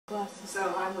Glasses.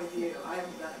 So I'm with you. I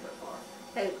haven't done it before.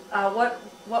 Okay,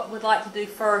 what we'd like to do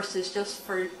first is just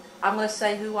I'm going to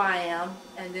say who I am,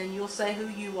 and then you'll say who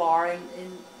you are, and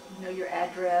you know, your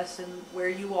address and where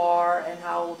you are and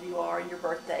how old you are and your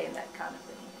birthday and that kind of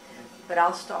thing. But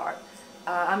I'll start.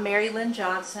 I'm Mary Lynn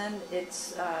Johnson.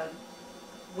 It's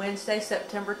Wednesday,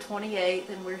 September 28th,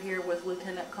 and we're here with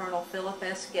Lieutenant Colonel Philip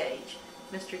S. Gage.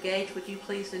 Mr. Gage, would you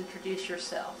please introduce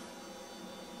yourself?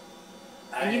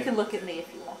 And you can look at me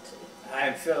if you want to.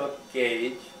 I'm Philip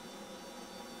Gage.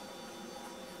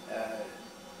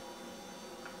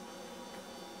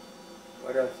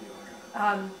 What else do you want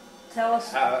to know? Tell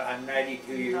us. I'm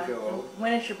 92 years old.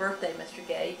 When is your birthday, Mr.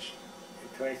 Gage?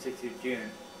 The 26th of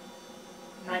June,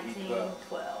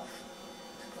 1912.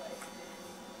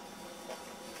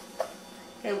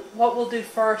 Okay, what we'll do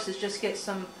first is just get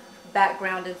some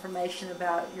background information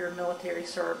about your military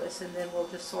service, and then we'll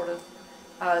just sort of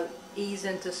ease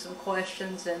into some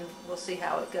questions, and we'll see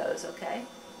how it goes. Okay.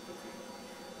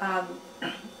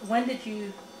 When did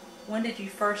you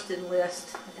first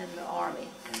enlist in the Army?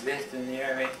 Enlist in the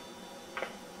Army?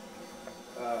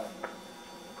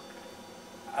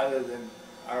 Other than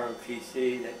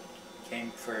ROTC that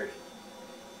came first,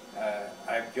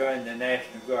 I've joined the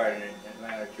National Guard in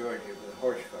Atlanta, Georgia with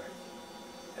Horse Guards.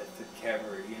 That's the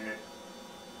cavalry unit.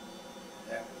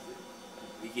 That was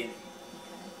the beginning.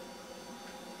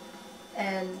 Okay.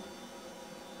 And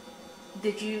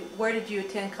where did you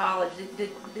attend college?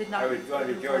 I was going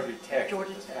to Georgia Tech.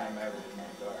 Georgia at the Tech. time I was in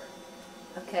the Guard.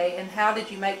 Okay, and how did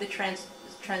you make the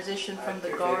transition from the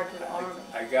Guard to the Army?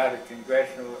 I got a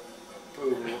congressional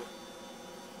approval.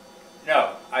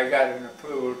 No, I got an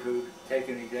approval to take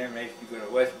an examination to go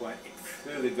to West Point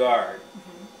through the Guard.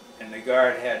 Mm-hmm. And the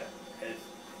Guard had, as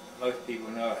most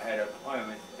people know, had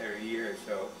appointments every year or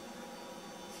so.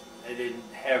 They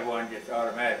didn't have one just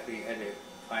automatically. You had to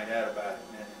find out about it.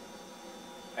 And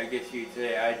I guess you'd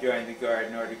say I joined the Guard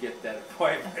in order to get that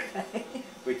appointment, okay.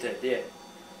 Which I did.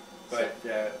 But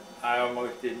I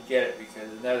almost didn't get it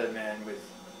because another man was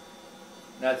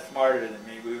not smarter than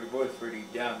me. We were both pretty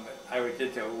dumb, but I was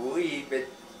just a wee bit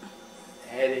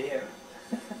ahead of him.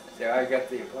 So I got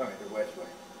the appointment at West Point.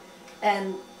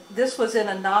 And this was in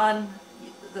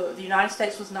the United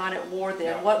States was not at war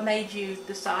then. No. What made you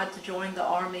decide to join the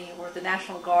Army or the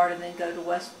National Guard and then go to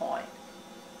West Point?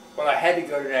 Well, I had to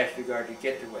go to National Guard to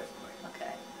get to West Point.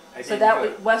 Okay. So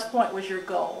West Point was your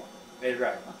goal? That's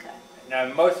right. Okay. Now,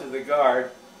 most of the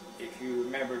Guard, if you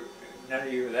remember, none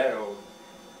of you are that old,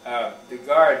 the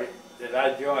Guard that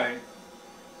I joined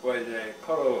was a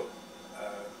polo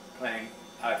playing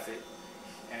outfit,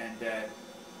 and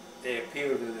they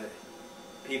appealed to the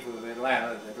people of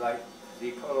Atlanta that liked to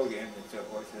see polo games and so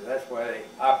forth, so that's why they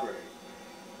operated.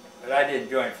 But I didn't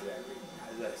join for that reason.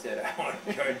 As I said, I wanted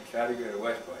to join, try to go to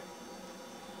West Point.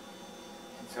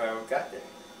 And so I got there.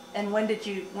 And when did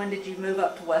you move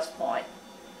up to West Point?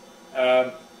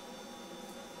 The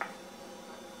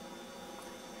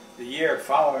year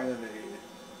following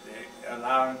the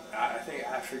allowance,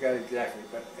 I forgot exactly,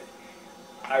 but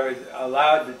I was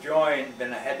allowed to join,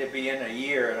 but I had to be in a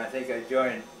year, and I think I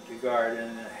joined the Guard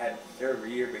and I had to serve a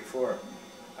year before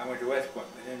I went to West Point.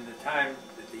 But in the time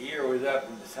that the year was up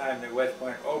and the time that West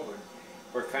Point opened,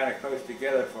 were kind of close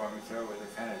together for me, so it was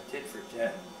a kind of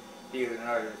tit-for-tat deal in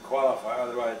order to qualify.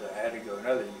 Otherwise, I had to go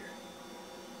another year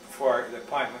before the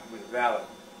appointment was valid.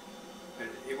 But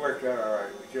it worked out all right.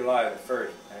 It was July the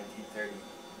 1st,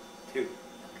 1932.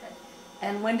 Okay.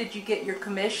 And when did you get your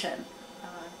commission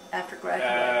after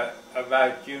graduating?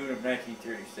 About June of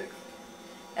 1936.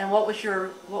 And what was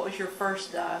your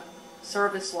first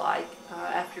service like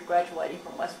after graduating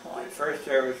from West Point? The first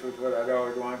service was what I'd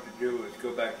always wanted to do, was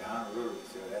go back to Honolulu,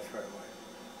 so that's where I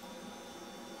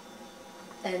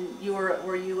went. And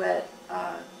were you at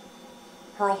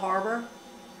Pearl Harbor?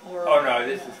 Or, oh no,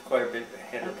 this is quite a bit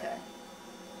ahead of okay.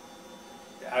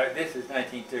 that. This is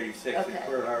 1936, okay. And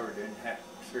Pearl Harbor didn't have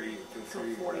till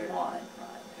 41, right.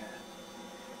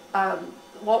 Yeah.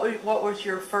 What was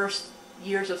your first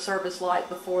years of service like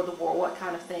before the war? What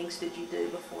kind of things did you do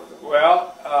before the war?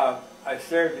 Well, I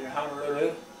served in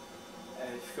Honolulu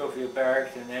at Schofield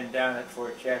Barracks, and then down at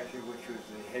Fort Chapter, which was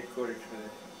the headquarters for the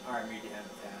Army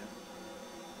downtown.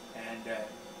 And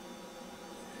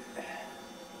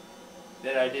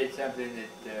then I did something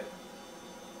that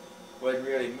wasn't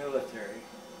really military.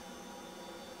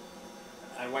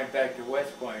 I went back to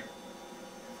West Point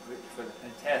for the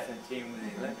pentathlon team with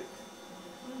the Olympics.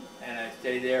 And I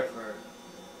stayed there for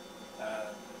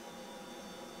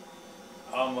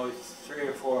almost 3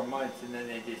 or 4 months, and then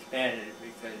they disbanded it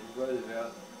because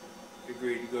Roosevelt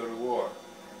agreed to go to war.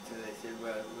 And so they said,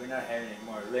 well, we're not having any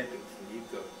more Olympics, so you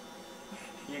go.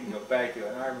 you can go back to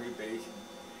an Army base,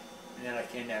 and then I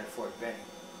came down to Fort Benning.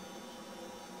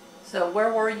 So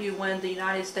where were you when the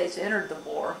United States entered the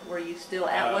war? Were you still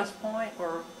at West Point,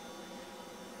 or?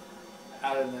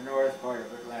 Out in the north part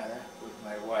of Atlanta with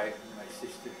my wife and my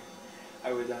sister.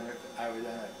 I was on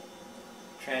a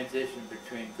transition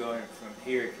between going from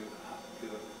here to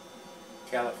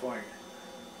California,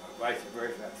 or vice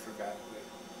versa. I forgot.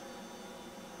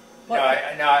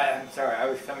 I'm sorry. I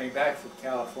was coming back from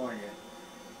California,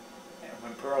 and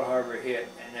when Pearl Harbor hit,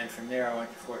 and then from there I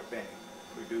went to Fort Benning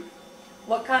for duty.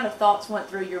 What kind of thoughts went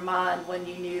through your mind when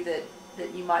you knew that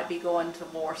you might be going to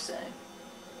war soon?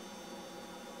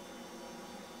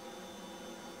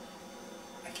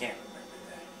 I can't remember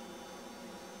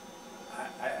that.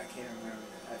 I can't remember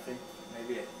that. I think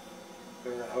maybe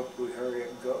I hope we hurry up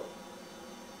and go.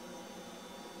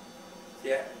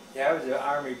 Yeah, I was an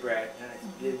Army brat, and I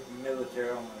did military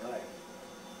all my life.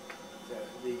 So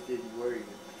these didn't worry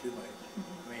me too much.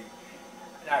 I mean,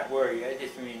 not worry, I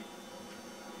just mean,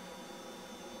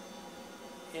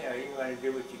 you know, you want to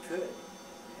do what you could,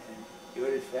 and do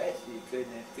it as fast as you could,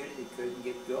 and as good as you could, and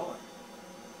get going.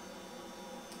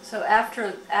 So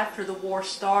after the war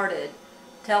started,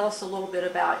 tell us a little bit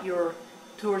about your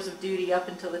tours of duty up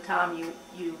until the time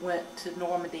you went to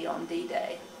Normandy on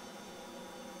D-Day.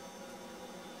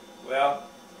 Well,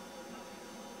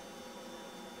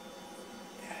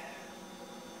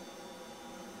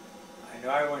 I know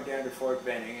I went down to Fort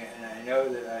Benning, and I know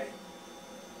that I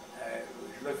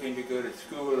was looking to go to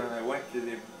school, and I went to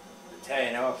the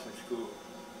battalion officer school.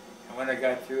 And when I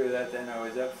got through that, then I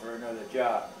was up for another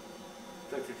job,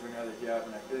 looking for another job,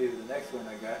 and I believe the next one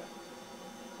I got,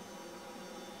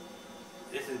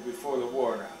 this is before the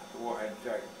war now, the war hadn't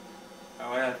started. I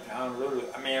went out to Honolulu,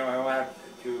 I went out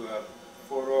to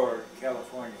Fort Ord,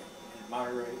 California, in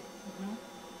Monterey,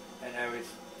 and I was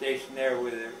stationed there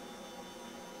with a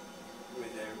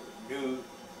new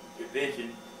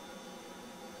division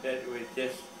that was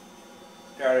just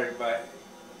started by,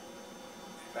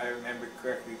 if I remember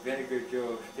correctly, Vinegar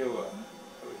Joe Stilwell.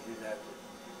 That was his outfit.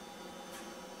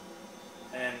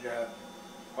 And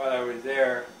while I was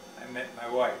there, I met my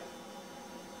wife.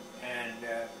 And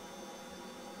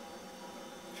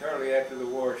shortly after the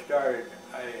war started,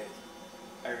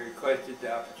 I requested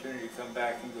the opportunity to come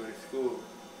back and go to school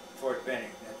at Fort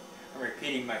Benning. I'm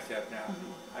repeating myself now.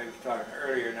 I was talking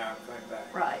earlier, now I'm coming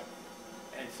back. Right.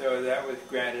 And so that was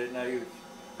granted, and I was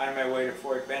on my way to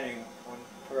Fort Benning when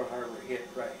Pearl Harbor hit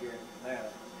right here in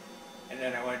Atlanta. And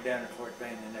then I went down to Fort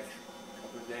Benning the next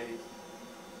couple of days.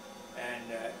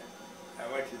 And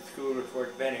I went to school at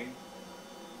Fort Benning.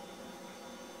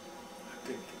 I'm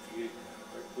getting confused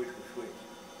now, which was which.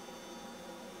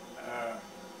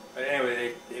 But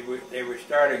anyway, they were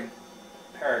starting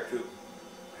paratrooper.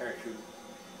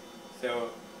 So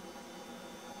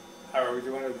I was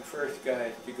one of the first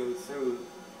guys to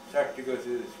start to go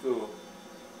through the school.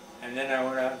 And then I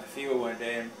went out in the field one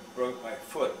day and broke my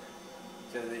foot.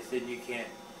 So they said, you can't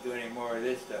do any more of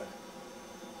this stuff.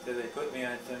 So they put me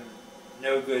on some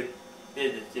no good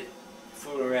business, just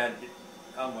fool around,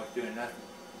 almost doing nothing.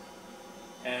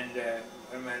 And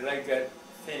when my leg got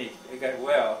finished, it got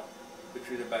well, which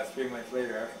was about 3 months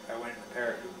later, I went in the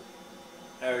paratrooper.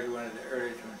 I was one of the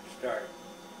earliest ones to start.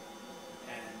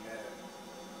 And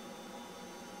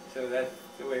so that's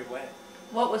the way it went.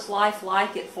 What was life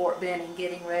like at Fort Benning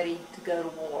getting ready to go to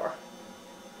war?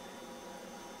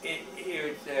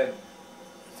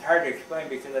 It's hard to explain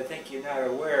because I think you're not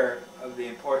aware of the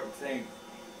important thing.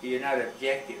 You're not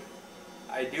objective.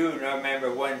 I do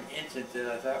remember one instance that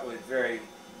I thought was very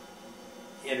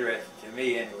interesting to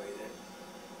me anyway,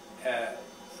 that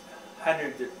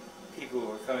hundreds of people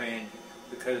were coming in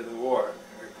because of the war,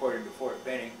 reporting to Fort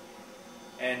Benning,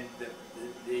 and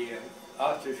the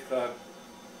officers club,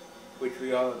 which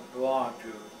we all belonged to,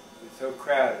 was so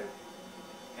crowded.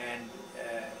 And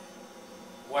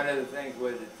one of the things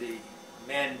was that the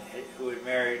men who had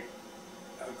married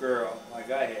a girl, like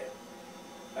I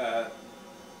had,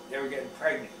 they were getting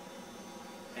pregnant.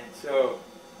 And so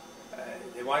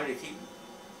they wanted to keep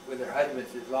with their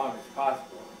husbands as long as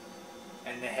possible.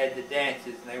 And they had the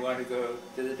dances, and they wanted to go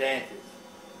to the dances.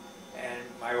 And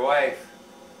my wife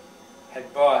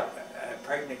had bought a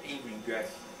pregnant evening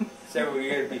dress several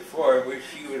years before, which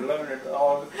she would loan it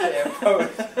all the damn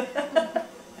posts.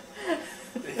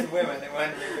 These women, they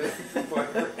wanted to be with their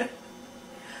boyfriend.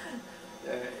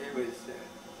 It was,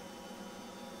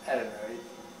 I don't know.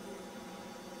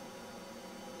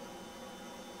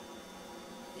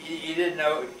 You didn't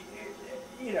know,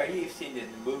 you know, you've seen it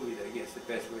in the movies, I guess, the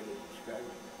best way to describe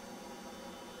it.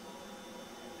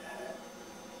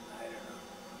 I don't know.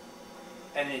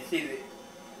 And you see,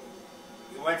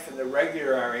 went from the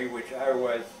regular army, which I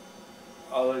was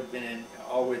always in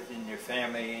your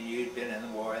family, and you'd been in the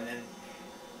war, and then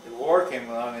the war came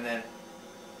along, and then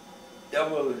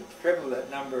double and triple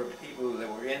that number of people that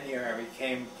were in the army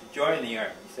came to join the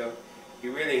army. So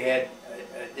you really had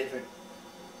a different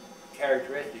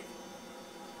characteristic.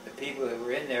 The people that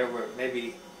were in there were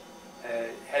maybe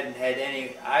hadn't had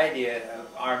any idea of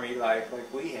army life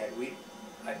like we had.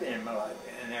 I've been in my life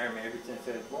in the army ever since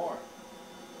I was born,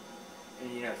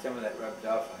 and you know, some of that rubs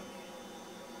off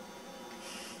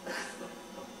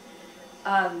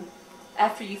on me.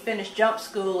 After you finished jump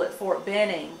school at Fort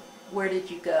Benning, where did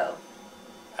you go?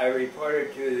 I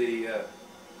reported to the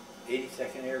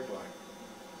 82nd Airborne,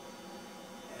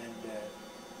 and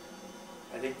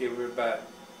I think there were about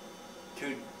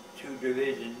two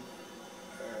divisions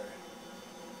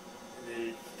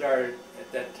that started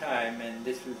at that time, and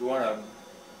this was one of them.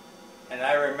 And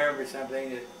I remember something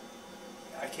that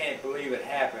I can't believe it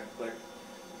happened, but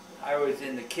I was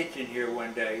in the kitchen here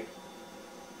one day,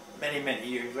 many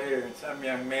years later, and some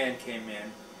young man came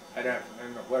in. I don't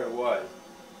remember what it was.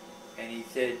 And he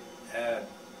said,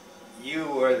 you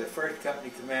were the first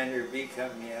company commander, B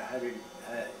Company,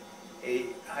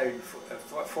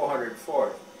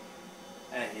 404th.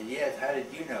 And I said, yes, how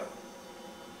did you know?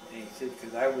 And he said,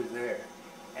 because I was there.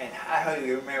 And how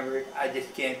you remember it, I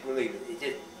just can't believe it. It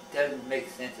just doesn't make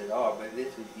sense at all. But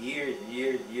this was years and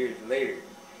years later.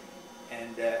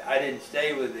 And I didn't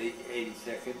stay with the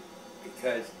 82nd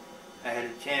because I had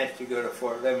a chance to go to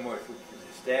Fort Leavenworth, which was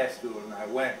a staff school, and I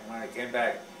went. And when I came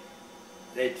back,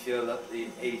 they'd filled up the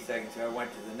 82nd, so I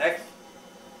went to the next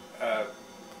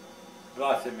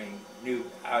blossoming new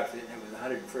outfit, and it was the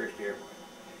 101st Airborne.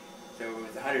 So it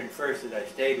was the 101st that I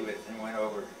stayed with and went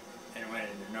over and went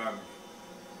into Normandy.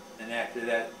 And after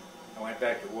that, I went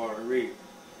back to Walter Reed.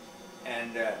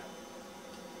 And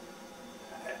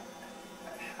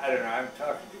I don't know, I'm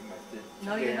talking too much.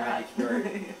 No, you're not.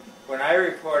 When I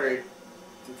reported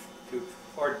to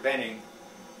Fort Benning,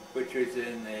 which was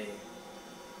in the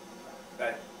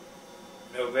about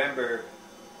November,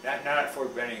 not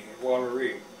Fort Benning, Walter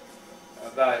Reed,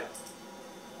 about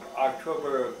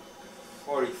October of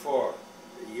 44,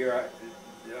 the year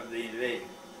of the invasion.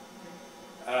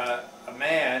 A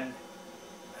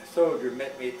soldier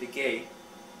met me at the gate,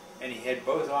 and he had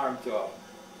both arms off,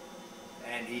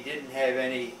 and he didn't have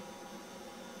any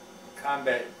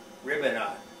combat ribbon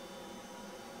on.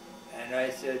 And I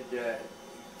said,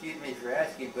 excuse me for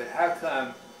asking, but how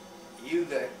come you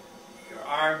got your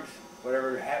arms,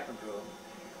 whatever happened to them,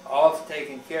 all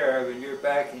taken care of, and you're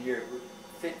back and you're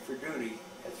fit for duty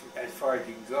as far as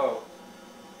you can go?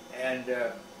 And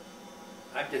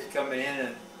I'm just coming in,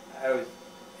 and I was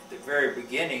at the very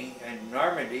beginning in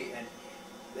Normandy, and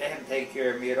they haven't taken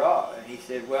care of me at all. And he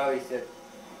said, well, he said,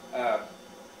 I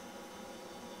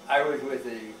was with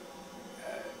the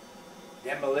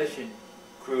demolition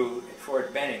crew at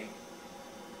Fort Benning,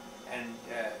 and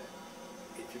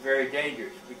it's very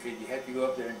dangerous because you have to go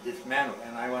up there and dismantle.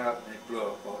 And I went up and it blew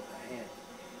up both my hands.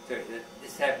 So he said,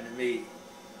 this happened to me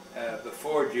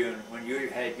before June when you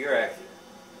had your accident.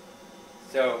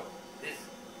 So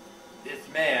this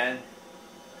man,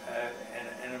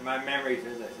 and in my memories,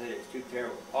 as I said, it's too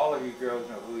terrible. All of you girls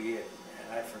know who he is,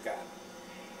 and I forgot.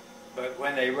 But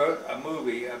when they wrote a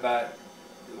movie about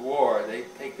the war, they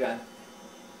picked on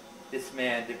this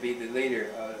man to be the leader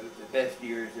of the best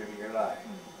years of your life.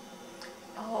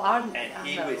 Oh, and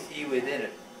he was in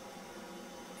it.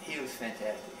 He was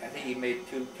fantastic. I think he made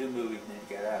two movies and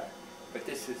then got out. But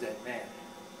this was that man.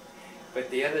 But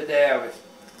the other day I was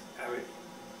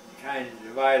trying to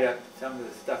divide up some of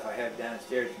the stuff I have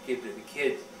downstairs to give to the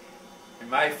kids. And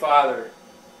my father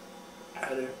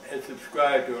had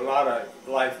subscribed to a lot of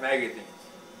Life magazines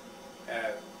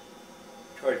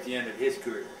towards the end of his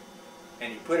career.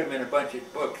 And he put them in a bunch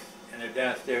of books, and they're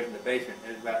downstairs in the basement.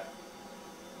 There's about,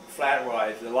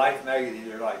 flat-wise, the Life magazines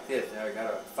are like this, and I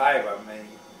got 5 of them, and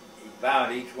he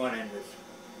bound each one in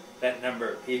that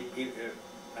number of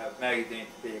magazines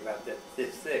to be about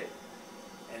this thick.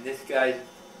 And this guy's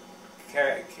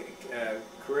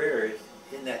career is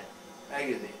in that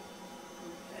magazine.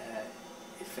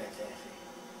 It's fantastic.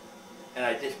 And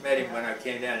I just met him when I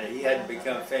came down, and he hadn't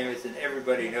become famous, and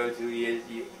everybody knows who he is.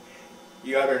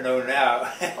 You ought to know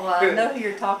now. Well, I know who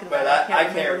you're talking about. But I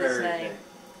can't remember his name.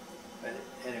 But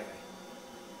anyway.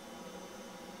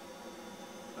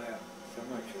 Well, so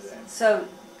much for that. So,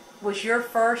 was your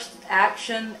first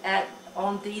action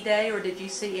on D-Day, or did you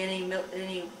see any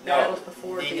battles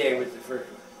before D-Day? D-Day was the first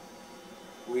one.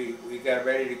 We got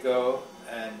ready to go,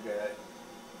 and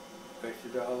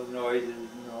questioned all the noises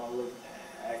and all the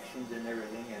actions and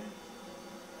everything,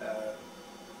 and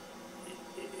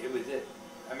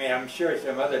mean, I'm sure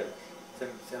some other, some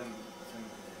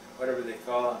whatever they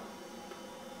call them,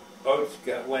 boats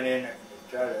went in to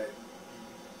try to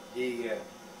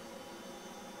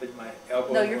with my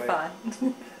elbow. No, you're fine.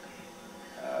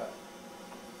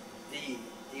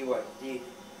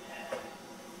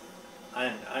 I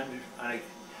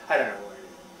don't know what it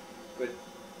is, but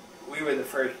we were the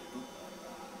first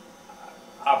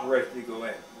operation to go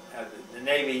in. The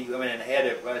Navy went in ahead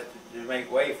of us to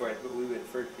make way for it, but we were the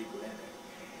first people in there.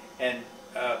 And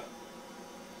the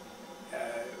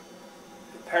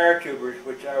paratroopers,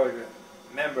 which I was a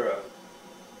member of,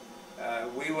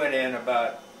 we went in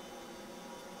about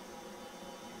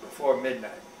before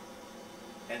midnight,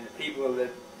 and the people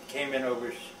that came in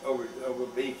over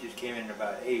beaches came in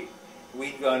about 8.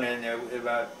 We'd gone in there with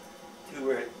about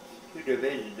two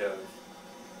divisions of us,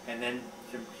 and then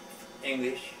some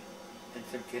English and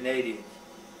some Canadians.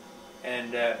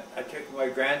 And I took my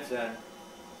grandson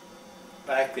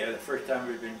back there the first time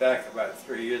we'd been back about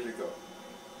 3 years ago,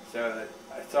 so that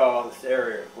I saw all this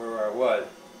area where I was,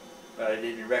 but I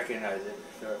didn't recognize it.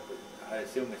 So I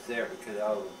assume it's there because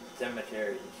all the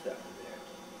cemeteries and stuff are there.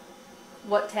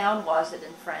 What town was it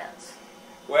in France?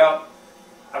 Well,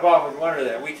 I've always wondered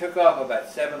that. We took off about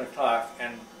 7 o'clock,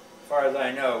 and as far as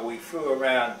I know, we flew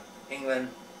around England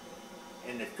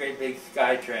in this great big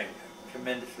skytrain,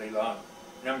 tremendously long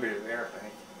numbers of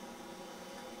airplanes.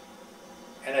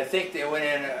 And I think they went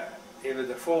in, it was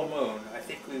a full moon, I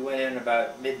think we went in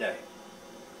about midnight.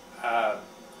 I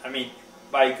mean,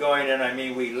 by going in, I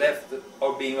mean we left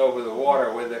being over the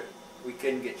water where we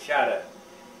couldn't get shot at.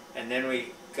 And then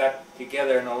we got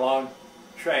together in a long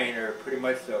train, or pretty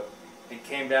much so, and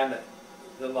came down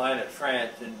the line of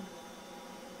France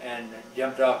and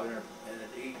jumped off in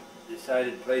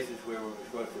decided places where we were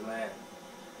supposed to land.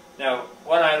 Now,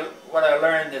 what I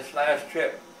learned this last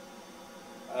trip,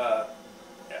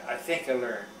 I think I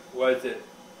learned, was that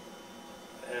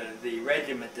the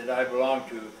regiment that I belonged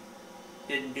to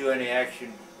didn't do any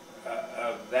action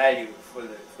of value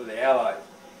for the Allies,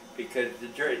 because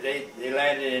they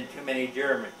landed in too many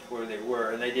Germans where they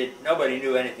were, and nobody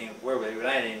knew anything where they were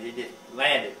landing. They just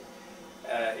landed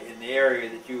in the area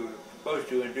that you were supposed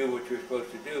to and do what you were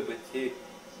supposed to do. But see,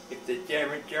 if the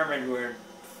Germans were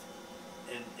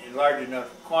in large enough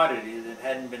quantities and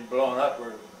hadn't been blown up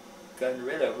or gotten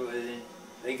rid of, then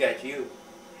they got you.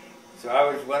 So I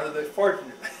was one of the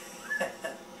fortunate.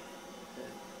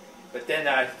 But then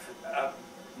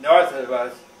north of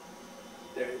us,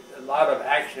 there's a lot of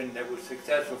action that was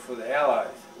successful for the Allies,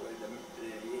 with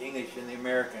the English and the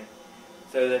Americans.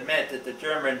 So that meant that the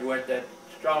Germans weren't that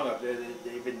strong up there.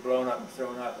 They'd been blown up and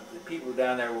thrown up. But the people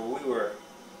down there where we were,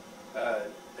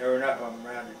 there were enough of them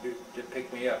around to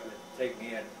pick me up and take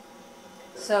me in.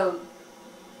 So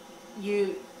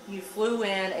you flew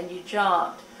in and you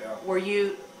jumped. Yeah. Were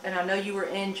you, and I know you were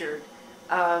injured,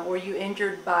 were you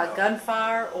injured by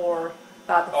gunfire or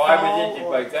by the fall? Oh, I was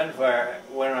injured by gunfire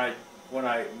when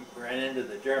I ran into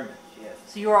the Germans, yes.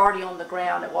 So you were already on the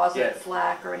ground. It wasn't Yes.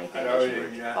 flak or anything I'd that already you were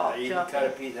I even jumping. cut a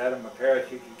piece out of my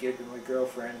parachute to give to my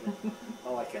girlfriend and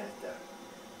all that kind of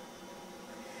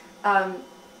stuff.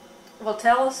 Well,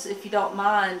 tell us, if you don't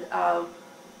mind,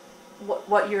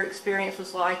 what your experience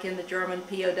was like in the German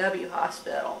POW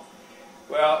hospital.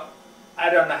 Well, I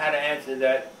don't know how to answer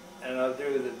that, and I'll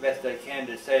do the best I can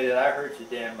to say that I hurt so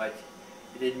damn much,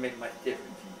 it didn't make much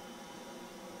difference.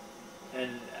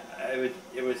 And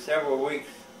it was several weeks,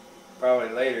 probably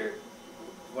later,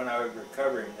 when I was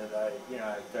recovering, that I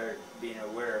started being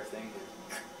aware of things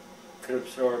that could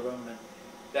absorb them, and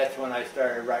that's when I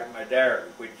started writing my diary,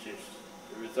 which is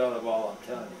the result of all I'm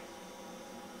telling you.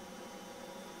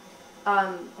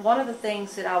 One of the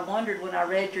things that I wondered when I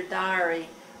read your diary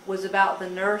was about the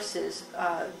nurses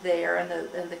there and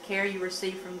the care you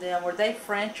received from them. Were they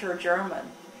French or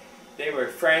German? They were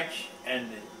French, and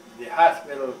the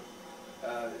hospital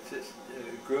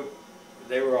group,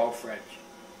 they were all French,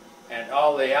 and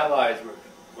all the Allies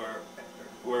were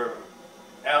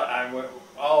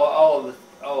all of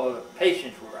the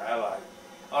patients were Allies.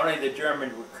 Only the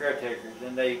Germans were caretakers,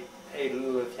 and they paid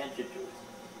little attention to us.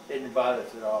 They didn't bother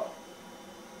us at all.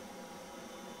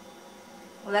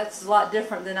 Well, that's a lot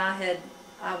different than I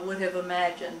would have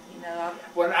imagined.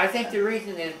 Well, I think the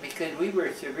reason is because we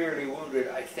were severely wounded,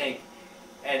 I think,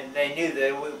 and they knew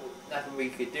there was nothing we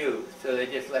could do, so they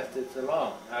just left us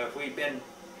alone. Now, if we'd been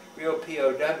real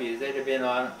POWs, they'd have been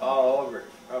on all over us,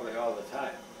 probably all the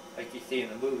time, like you see in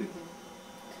the movies.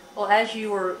 Mm-hmm. Well, as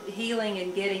you were healing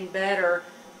and getting better,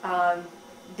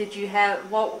 did you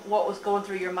have what was going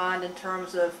through your mind in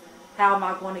terms of how am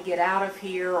I going to get out of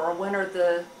here, or when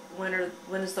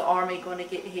is the Army going to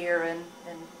get here and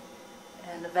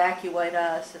and evacuate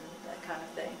us and that kind of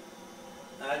thing.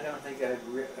 I don't think I've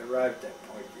arrived at that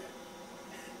point yet.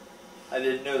 I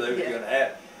didn't know they were going to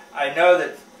happen. I know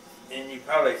that, and you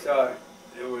probably saw it,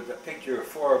 there was a picture of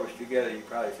 4 of us together. You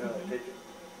probably saw that picture.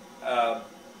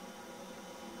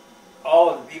 All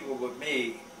of the people but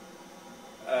me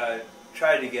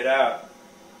tried to get out,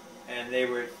 and they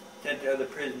were sent to other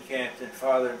prison camps and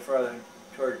farther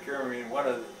toward Germany. And one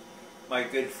of my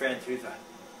good friends, who's a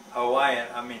Hawaiian,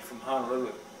 from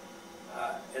Honolulu,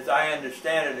 as I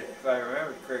understand it, if I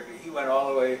remember correctly, he went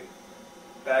all the way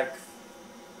back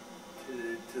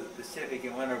to the Pacific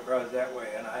and went across that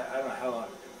way, and I don't know how long it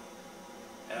took.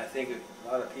 And I think a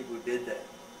lot of people did that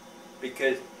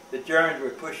because the Germans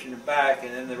were pushing them back,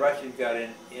 and then the Russians got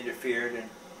interfered, and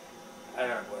I don't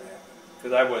know what happened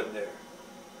because I wasn't there.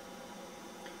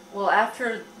 Well,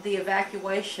 after the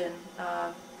evacuation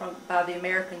by the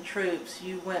American troops,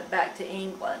 you went back to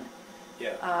England.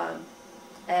 Yeah.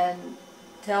 And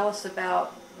tell us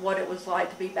about what it was like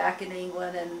to be back in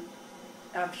England, and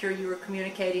I'm sure you were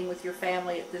communicating with your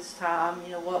family at this time.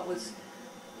 What was,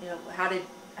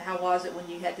 how was it when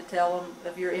you had to tell them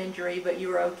of your injury, but you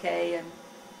were okay? And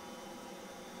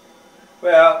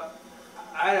well,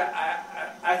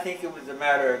 I think it was a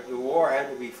matter of the war had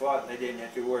to be fought, and they didn't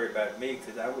have to worry about me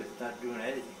because I was not doing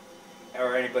anything,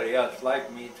 or anybody else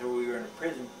like me until we were in a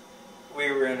prison.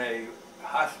 We were in a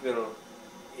hospital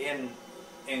in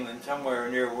England, somewhere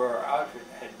near where our outfit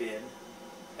had been,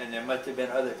 and there must have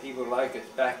been other people like us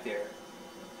back there.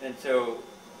 And so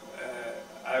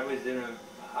I was in a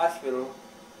hospital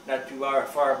not too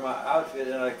far from my outfit,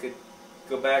 and I could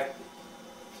go back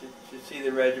to see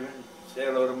the regiment, say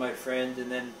hello to my friends,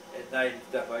 and then at night and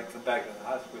stuff I'd come back to the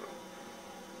hospital.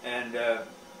 And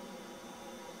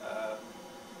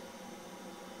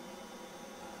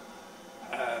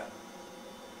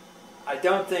I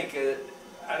don't think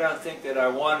that I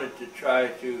wanted to try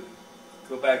to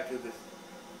go back to the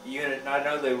unit, and I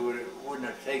know they wouldn't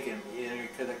have taken me either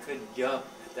because I couldn't jump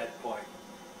at that point,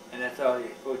 and that's all you're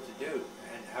supposed to do.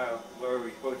 And where we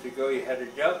were supposed to go, you had to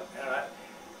jump, and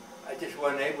I just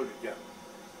wasn't able to jump.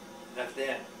 Not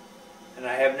then, and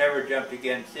I have never jumped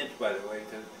again since, by the way,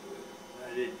 because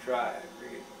I didn't try. I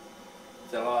figured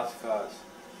it's a lost cause.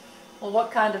 well,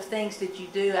 what kind of things did you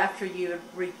do after you had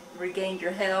regained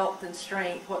your health and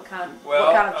strength? What kind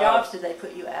of jobs did they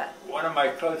put you at? One of my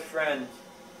close friends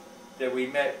that we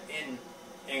met in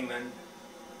England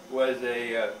was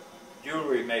a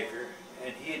jewelry maker,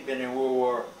 and he had been in World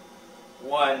War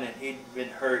I, and he'd been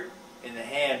hurt in the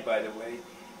hand, by the way,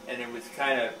 and it was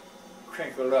kind of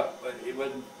crinkled up, but it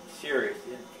wasn't serious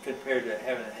compared to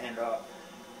having a hand off.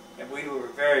 And we were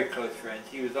very close friends.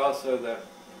 He was also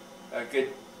a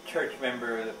good church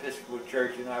member of the Episcopal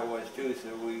Church, and I was too.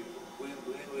 So we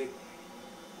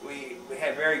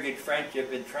had very good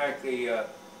friendship, and frankly,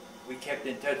 we kept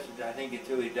in touch. I think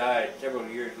until he died several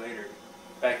years later,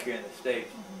 back here in the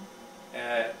States.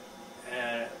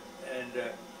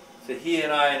 So he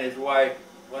and I and his wife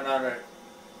went on a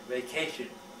vacation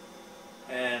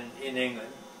in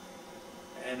England,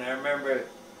 and I remember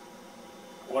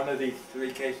one of these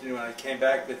vacations when I came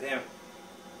back with him,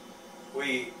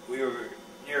 we were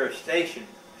near a station,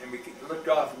 and we looked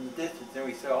off in the distance, and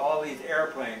we saw all these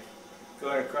airplanes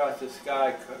going across the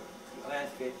sky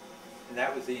landscape, and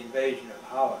that was the invasion of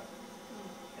Holland.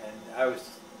 And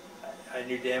I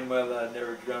knew damn well that I'd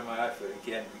never join my outfit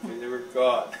again because they were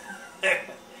gone.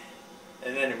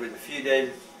 And then it was a few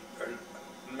days, or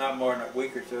not more than a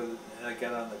week or so, and I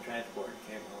got on the transport and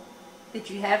came home. Did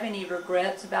you have any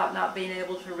regrets about not being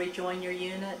able to rejoin your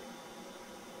unit?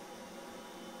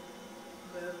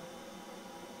 Well,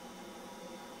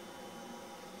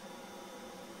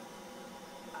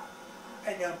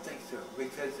 I don't think so,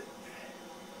 because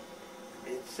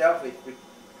it's selfish, but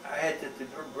I had such a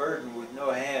burden with no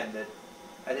hand that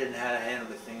I didn't know how to handle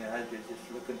this thing, and I was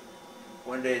just looking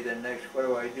one day to the next, what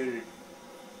do I do to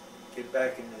get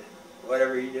back into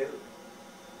whatever you do?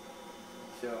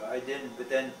 So I didn't, but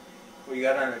then we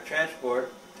got on a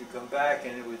transport to come back,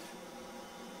 and it was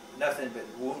nothing but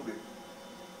wounded.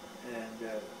 And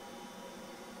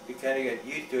you kind of get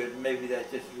used to it, and maybe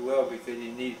that's just as well because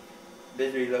you need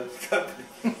misery loves company.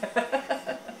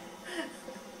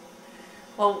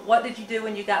 Well, what did you do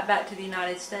when you got back to the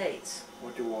United States?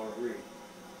 Went to Walter Reed,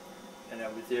 and I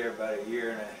was there about a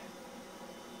year and a. Let's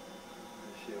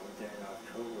see, I went there in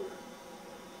October.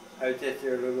 I was just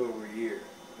there a little over a year.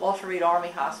 Walter Reed Army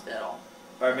Hospital.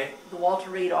 Pardon me? The Walter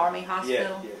Reed Army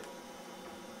Hospital? Yes, yes.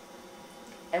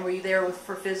 And were you there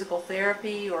for physical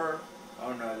therapy, or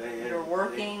oh no, they were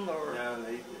working, or no,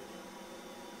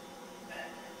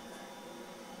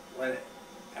 when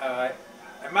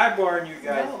Am I boring you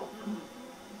guys? No.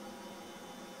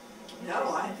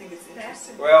 No, I think it's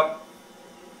interesting. Well,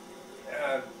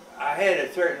 I had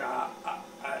a certain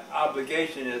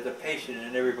obligation as a patient,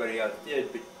 and everybody else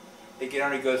did, but they could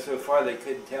only go so far. They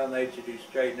couldn't tell nature to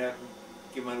straighten up and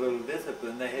give them a little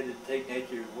discipline. They had to take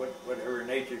nature, whatever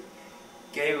nature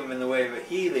gave them in the way of a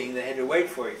healing. They had to wait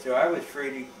for it. So I was free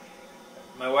to.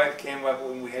 My wife came up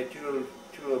when we had two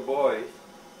little boys,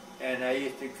 and I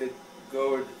used to could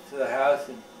go over to the house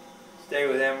and stay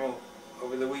with them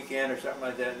over the weekend or something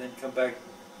like that, and then come back,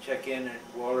 check in at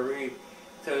Walter Reed.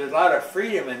 So there's a lot of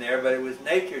freedom in there, but it was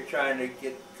nature trying to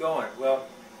get going. Well,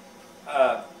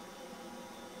 I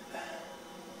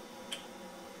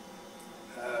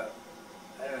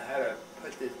don't know how to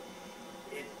put this.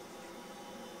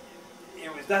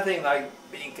 It was nothing like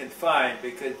being confined,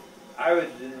 because I was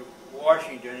in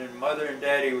Washington and Mother and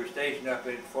Daddy were stationed up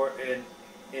in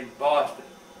Boston,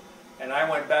 and I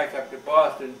went back up to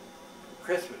Boston for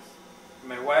Christmas.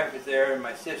 My wife was there and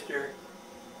my sister,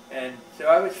 and so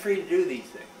I was free to do these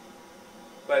things.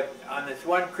 But on this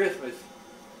one Christmas,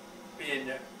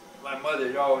 my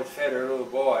mother always fed her little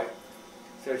boy,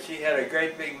 so she had a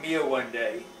great big meal one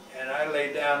day, and I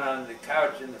lay down on the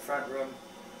couch in the front room,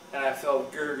 and I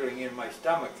felt gurgling in my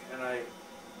stomach, and I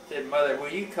said, "Mother, will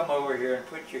you come over here and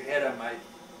put your head on my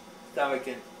stomach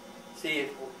and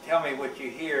tell me what you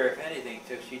hear, if anything?"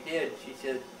 So she did. She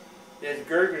said, "There's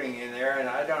gurgling in there, and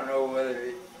I don't know whether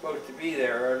it's supposed to be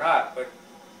there or not, but,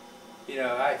 you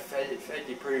know, I fed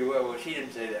you pretty well." Well, she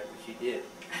didn't say that, but she did.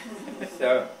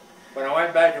 So when I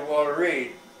went back to Walter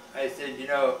Reed, I said, "You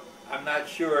know, I'm not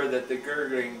sure that the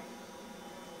gurgling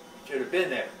should have been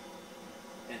there."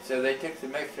 And so they took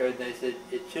some X-rays, and they said,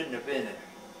 "It shouldn't have been there."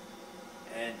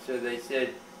 And so they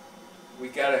said, "We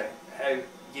got to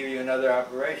give you another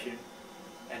operation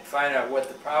and find out what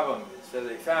the problem is." So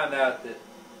they found out that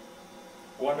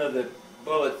one of the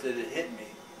bullets that had hit me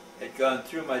had gone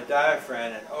through my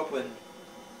diaphragm and opened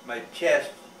my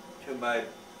chest to my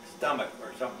stomach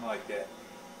or something like that.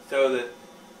 So that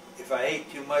if I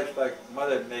ate too much, like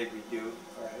Mother made me do,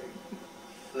 or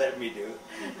let me do,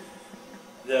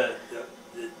 the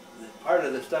part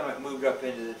of the stomach moved up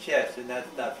into the chest, and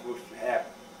that's not supposed to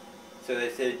happen. So they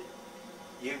said,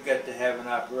 "You've got to have an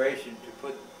operation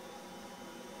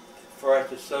for us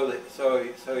to sew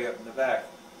you up in the back,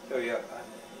 sew you up,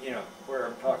 you know, where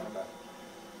I'm talking about."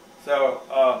 So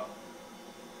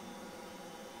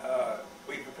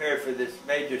we prepared for this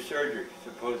major surgery,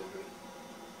 supposedly,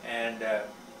 and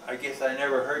I guess I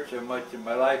never hurt so much in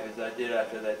my life as I did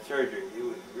after that surgery. It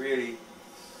was really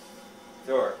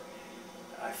sore.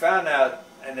 I found out,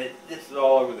 and this is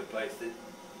all over the place, that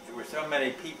there were so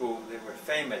many people that were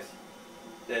famous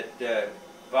that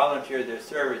volunteered their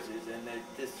services, and that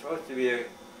this was supposed to be a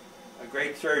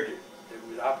great surgeon that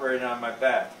was operating on my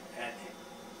back. And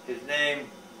his name,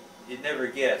 you'd never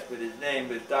guess, but his name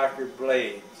was Dr.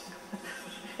 Blades.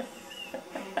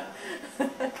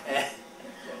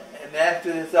 and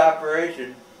after this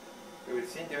operation, it would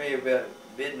seem to me about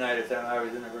midnight or something, I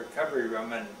was in a recovery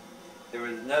room, and there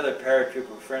was another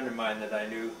paratrooper friend of mine that I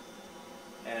knew,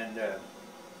 and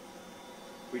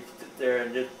we'd sit there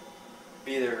and just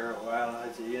be there for a while, and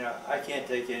I said, "You know, I can't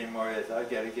take any more of this. I've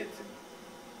got to get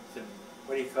some,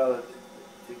 what do you call it,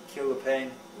 to kill the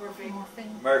pain?"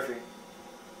 Morphine.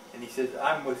 And he says,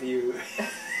 "I'm with you."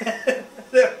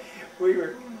 So we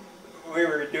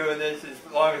were doing this as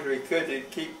long as we could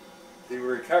to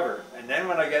recover. And then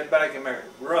when I got back in my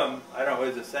room, I don't know if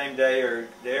it was the same day or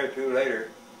a day or two later,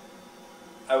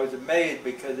 I was amazed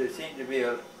because there seemed to be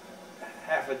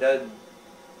half a dozen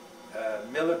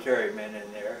military men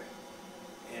in there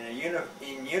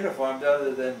in uniforms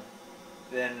other than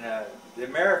the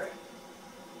American.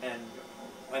 And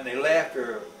when they left,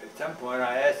 or at some point,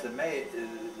 I asked the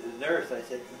nurse, I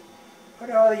said, "What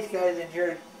are all these guys in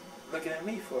here looking at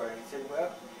me for?" And he said,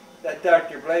 "Well, that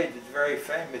Dr. Blades is very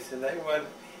famous, and they went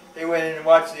in and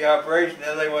watched the operation,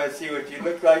 and they want to see what you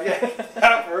look like at the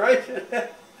operation."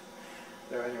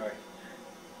 So anyway,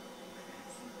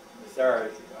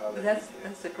 sorry.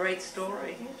 That's a great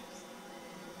story.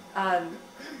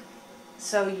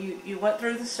 So you went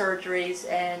through the surgeries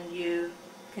and you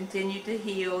continued to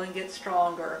heal and get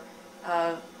stronger.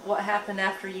 What happened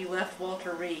after you left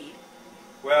Walter Reed?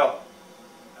 Well,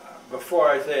 before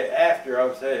I say after,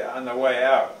 I'll say on the way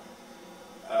out.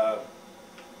 Let's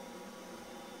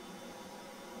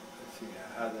see now,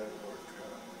 how that work.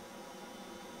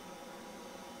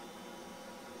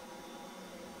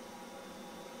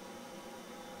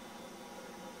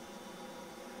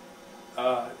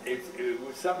 It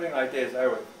was something like this. I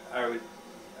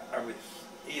was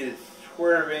either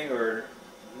swerving or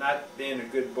not being a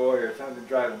good boy or something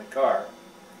driving the car,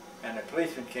 and a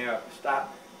policeman came up and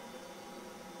stopped me.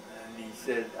 And he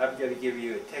said, "I've got to give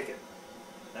you a ticket."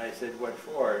 And I said, "What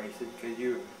for?" And he said, "Because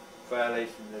you're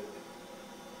violation of the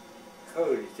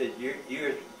code." He said,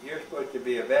 "You're supposed to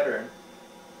be a veteran,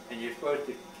 and you're supposed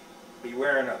to be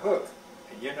wearing a hook,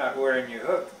 and you're not wearing your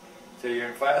hook, so you're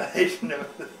in violation of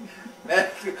the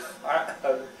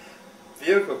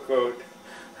vehicle code."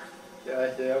 So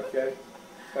I said, "Okay."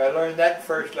 So I learned that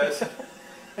first lesson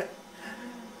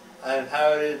on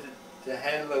how it is to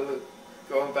handle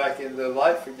going back into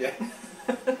life again.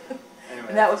 Anyway.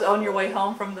 And that was on your way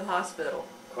home from the hospital?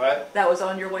 What? That was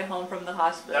on your way home from the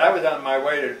hospital? I was on my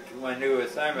way to my new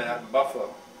assignment out in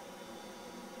Buffalo.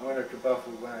 I went up to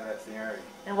Buffalo when I left the Army.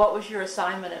 And what was your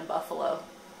assignment in Buffalo?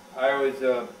 I was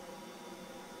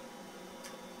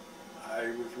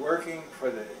working for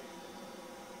the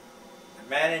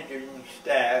managing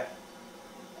staff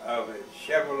of a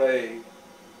Chevrolet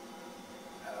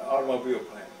automobile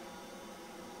plant,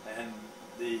 and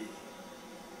the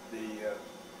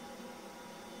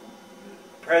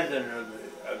president of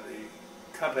the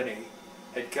company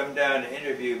had come down to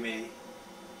interview me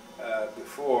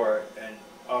before and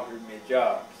offered me a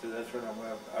job, so that's when I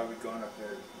was going up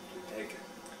there to take it.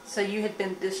 So you had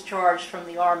been discharged from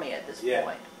the Army at this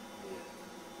point?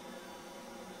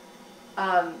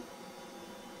 Yeah.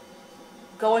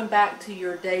 Going back to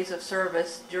your days of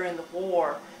service during the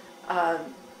war,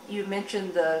 you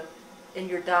mentioned in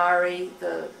your diary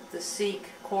the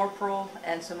Sikh corporal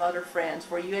and some other friends.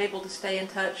 Were you able to stay in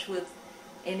touch with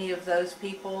any of those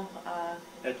people? I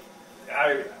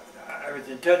was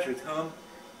in touch with whom?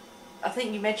 I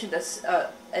think you mentioned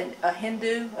a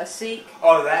Hindu, a Sikh.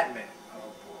 Oh, that man.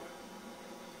 Oh, boy.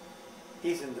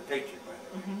 He's in the picture, by the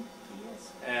way. Mm-hmm. He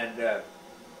is. And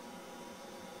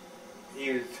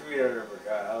he was a sweetheart of a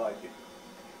guy. I liked him.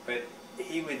 But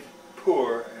he was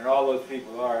poor, and all those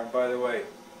people are. And by the way,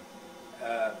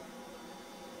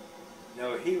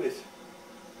 no, he was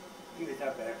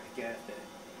up in Afghanistan.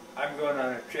 I'm going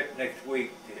on a trip next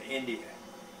week to India,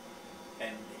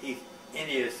 and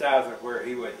India is south of where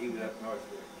he was. He was up north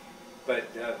there. But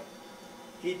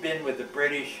he'd been with the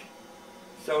British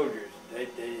soldiers. They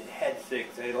had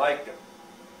Sikhs. They liked them.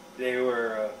 They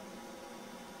were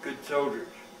good soldiers.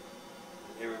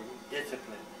 They were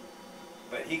disciplined.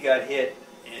 But he got hit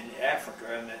in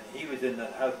Africa, and he was in the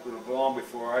hospital long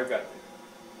before I got there.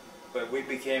 But we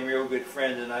became real good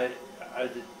friends, and I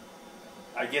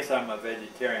guess I'm a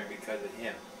vegetarian because of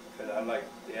him, because I like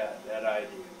that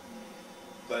idea.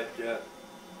 But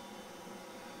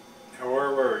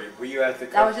where were you? Were you at the?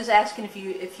 I was just asking if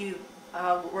you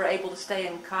were able to stay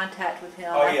in contact with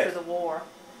him after the war.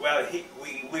 Well,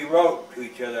 we wrote to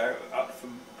each other up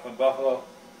from Buffalo,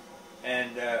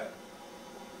 and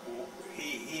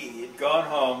he had gone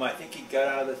home. I think he got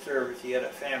out of the service. He had a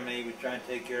family. He was trying to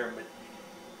take care of them, but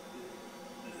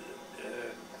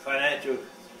the financial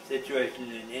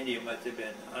situation in India must have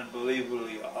been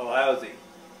unbelievably lousy.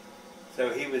 So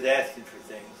he was asking for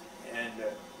things, and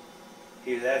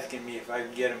he was asking me if I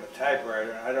could get him a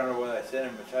typewriter. I don't know whether I sent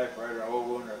him a typewriter, an old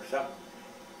one or something,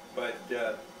 but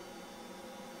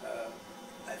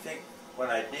I think when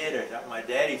I did or something, my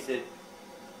daddy said,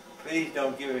 "Please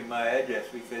don't give him my address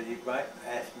because he might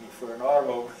ask me for an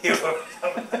automobile or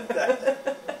something like that."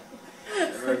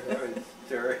 That was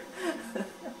story.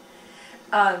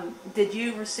 Did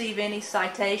you receive any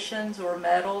citations or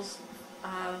medals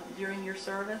during your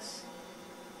service?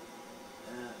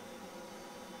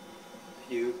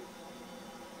 Few.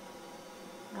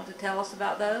 Want to tell us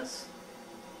about those?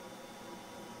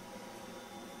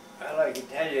 Well, I can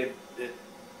tell you that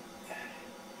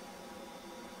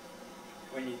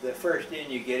when you're the first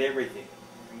in, you get everything.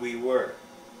 And we were.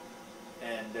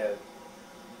 And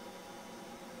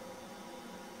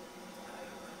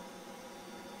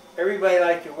everybody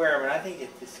liked to wear them, and I think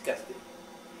it's disgusting.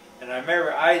 And I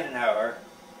remember Eisenhower,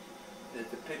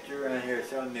 there's a picture around here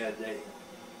showing the other day,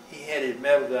 he had his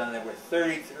medals on there with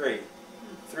 33,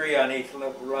 3 on each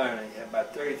little line, and he had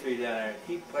about 33 down there.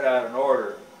 He put out an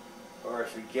order or a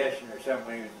suggestion or something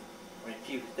when he was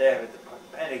chief of staff at the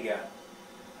Pentagon.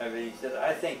 I mean, he said,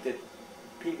 "I think that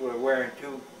people are wearing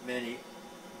too many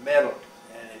medals,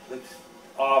 and it looks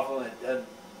awful, and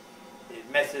it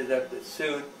messes up the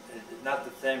suit, it's not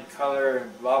the same color,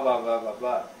 and blah, blah, blah, blah,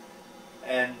 blah."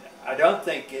 And I don't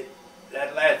think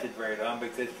that lasted very long,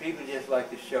 because people just like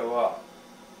to show off.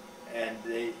 And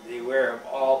they wear them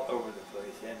all over the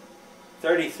place. And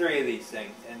 33 of these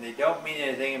things, and they don't mean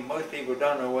anything, and most people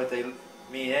don't know what they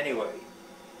mean anyway.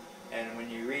 And when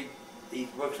you read these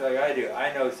books like I do,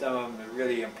 I know some of them are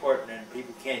really important, and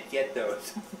people can't get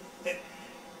those.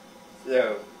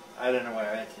 So, I don't know why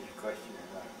I answered your question or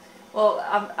not. Well,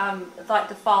 I'd like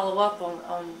to follow up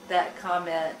on that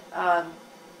comment.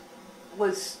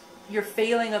 Was your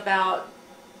feeling about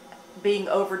being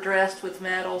overdressed with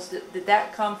medals, did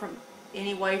that come from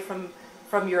any way from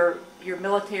your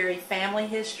military family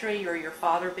history, or your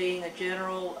father being a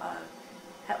general?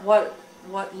 What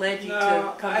led you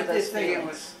to come to those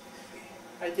feelings?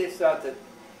 I just thought that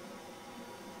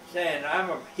saying I'm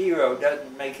a hero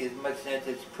doesn't make as much sense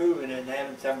as proving it and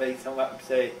having somebody come up and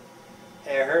say,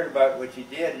 hey, I heard about what you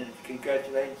did and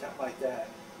congratulations, something like that.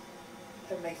 Does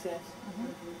that make sense?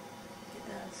 Mm-hmm. It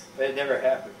does. But it never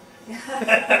happened.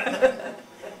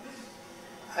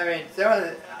 I mean, some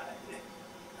of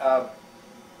the,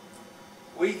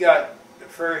 we got the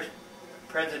first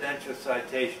presidential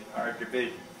citation, our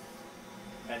division,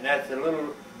 and that's a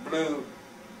little blue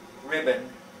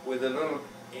ribbon with a little,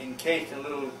 encased in a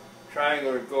little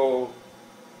triangular gold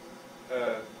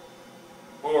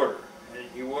border. And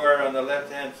you wore it on the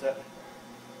left-hand side.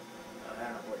 I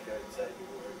don't know what side you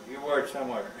wore it. You wore it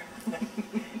somewhere.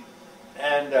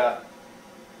 And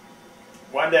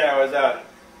one day I was out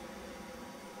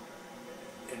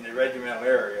in the regimental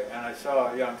area, and I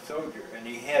saw a young soldier, and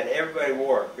he had everybody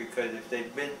wore it because if they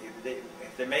made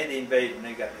the invasion,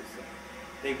 they got this thing.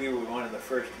 I think we were one of the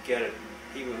first to get it.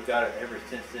 People have got it ever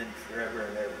since then, forever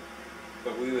and ever.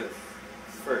 But we were the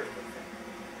first, I think.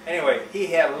 Anyway, he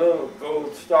had a little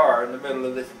gold star in the middle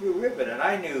of this blue ribbon, and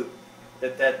I knew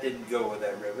that that didn't go with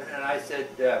that ribbon. And I said,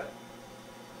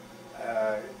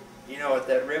 you know what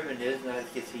that ribbon is? And I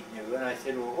guess he knew. And I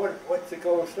said, well, what's the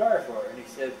gold star for? And he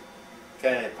said,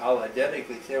 kind of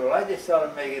apologetically, said, well, I just thought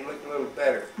it'd make it look a little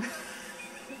better.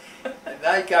 And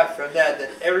I got from that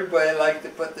everybody likes to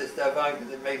put this stuff on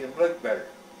because it makes them look better.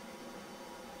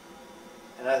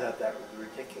 And I thought that was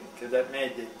ridiculous, because that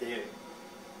meant that they're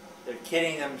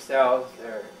kidding themselves,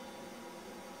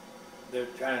 they're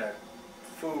trying to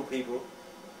fool people,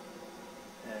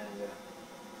 and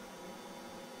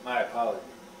my apology.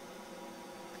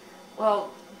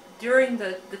 Well, during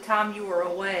the time you were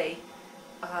away,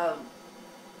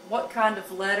 what kind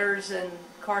of letters and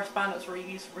correspondence were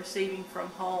you receiving from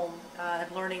home,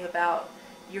 and learning about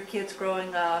your kids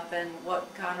growing up and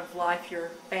what kind of life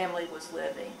your family was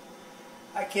living?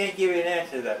 I can't give you an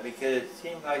answer to that because it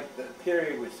seemed like the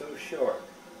period was so short,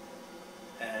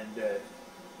 and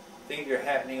things are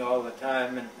happening all the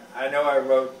time. And I know I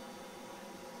wrote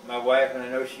my wife, and I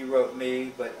know she wrote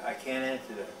me, but I can't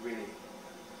answer that, really.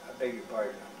 I beg your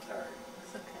pardon, I'm sorry.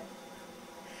 It's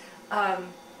okay.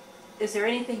 Is there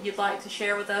anything you'd like to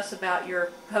share with us about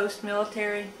your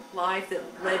post-military life that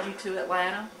led you to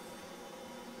Atlanta?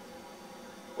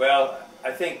 Well,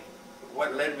 I think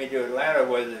what led me to Atlanta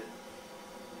was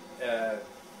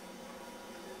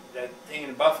that thing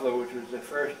in Buffalo, which was the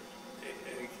first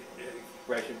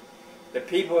expression. The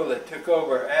people that took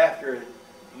over after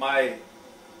my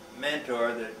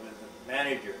mentor, that was the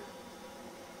manager,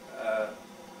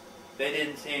 they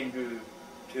didn't seem to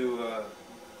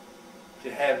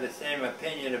have the same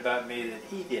opinion about me that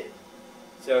he did.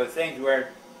 So things weren't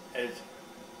as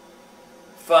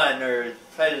fun or as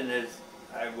pleasant as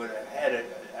I would have had it.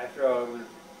 After all,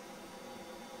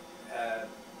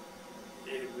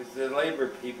 it was the labor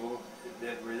people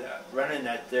that were running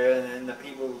that there, and then the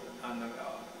people on the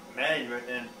management,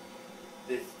 and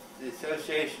the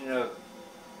association of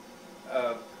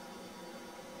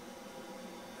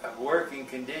working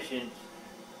conditions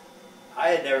I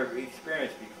had never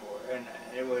experienced before, and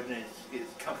it wasn't as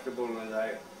comfortable as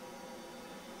I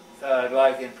thought I'd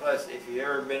like. And plus, if you've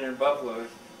ever been in Buffalo,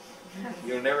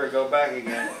 you'll never go back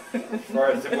again as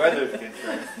far as the weather's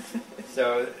concerned.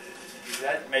 So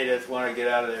that made us want to get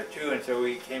out of there too, and so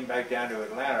we came back down to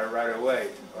Atlanta right away,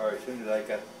 or as soon as I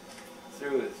got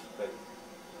through this. But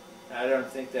I don't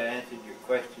think that answered your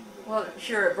question. Well,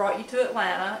 sure, it brought you to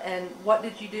Atlanta, and what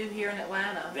did you do here in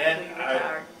Atlanta then until you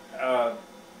retired?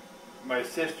 My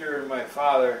sister and my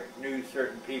father knew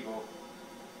certain people,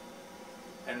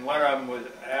 and one of them was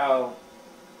Al,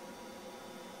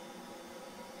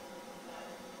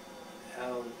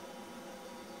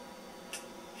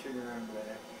 should remember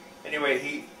that. Anyway,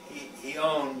 he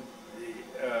owned the,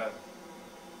 a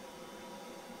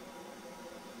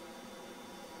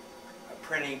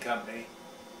printing company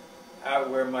out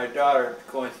where my daughter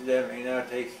coincidentally now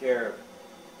takes care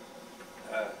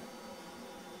of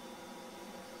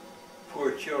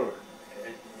poor children.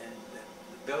 And the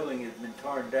building has been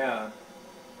torn down.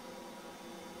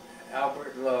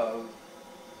 Albert Love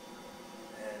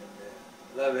and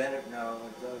Love Ennett, no, it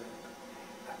was Love.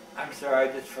 I'm sorry,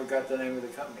 I just forgot the name of the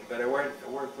company, but I worked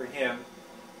for him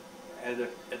as a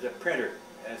printer,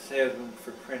 as salesman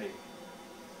for printing.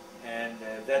 and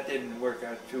that didn't work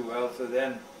out too well. So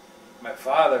then my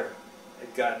father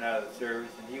had gotten out of the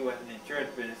service, and he went in the insurance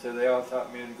business, so they all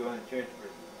taught me to go in the insurance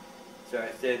business. So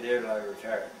I stayed there till I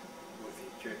retired with the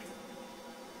insurance company.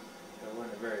 So it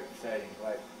wasn't a very exciting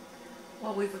life.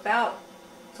 Well, we've about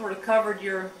sort of covered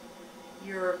your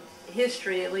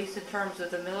history, at least in terms of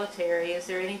the military. Is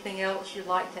there anything else you'd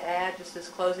like to add, just as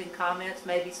closing comments,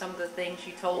 maybe some of the things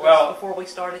you told us before we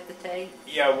started the tape?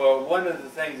 Yeah, well, one of the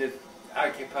things that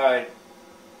occupied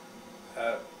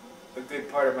a good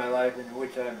part of my life, and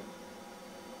which I'm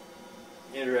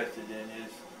interested in,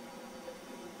 is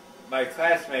my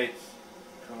classmates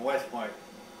from West Point,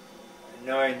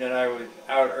 knowing that I was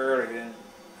out early and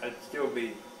I'd still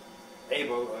be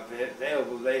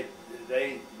available, they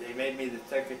made me the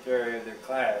secretary of their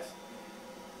class,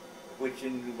 which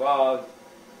involved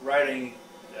writing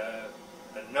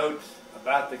notes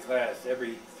about the class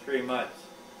every 3 months.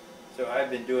 So I've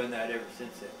been doing that ever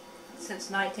since then. Since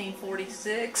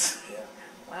 1946? Yeah.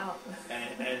 Wow.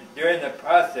 And during the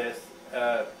process,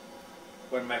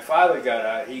 when my father got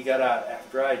out, he got out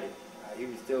after I did. He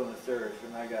was still in the service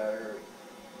when I got out early.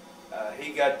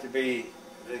 He got to be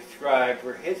the scribe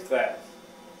for his class.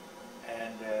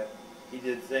 And he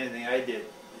did the same thing I did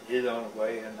in his own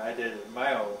way, and I did it in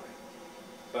my own way.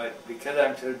 But because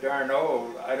I'm so darn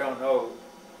old, I don't know.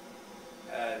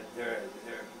 There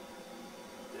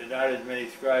are not as many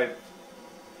scribes.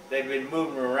 They've been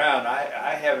moving around.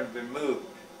 I haven't been moved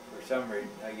for some reason,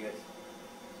 I guess.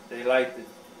 They like the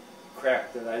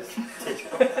crap that I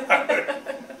did.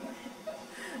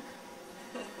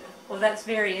 Well, that's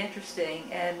very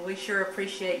interesting, and we sure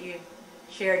appreciate you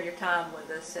sharing your time with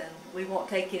us, and we won't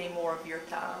take any more of your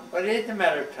time. But it isn't a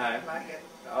matter of time. I got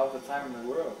all the time in the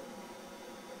world.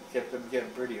 Except I'm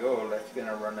getting pretty old. That's going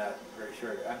to run out very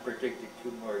short. I'm predicting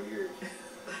 2 more years.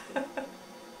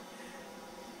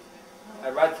 I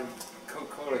brought some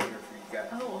Coca-Cola here for you guys.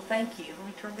 Oh, well, thank you. Let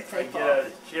me turn the If I tape get off. out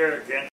of the chair,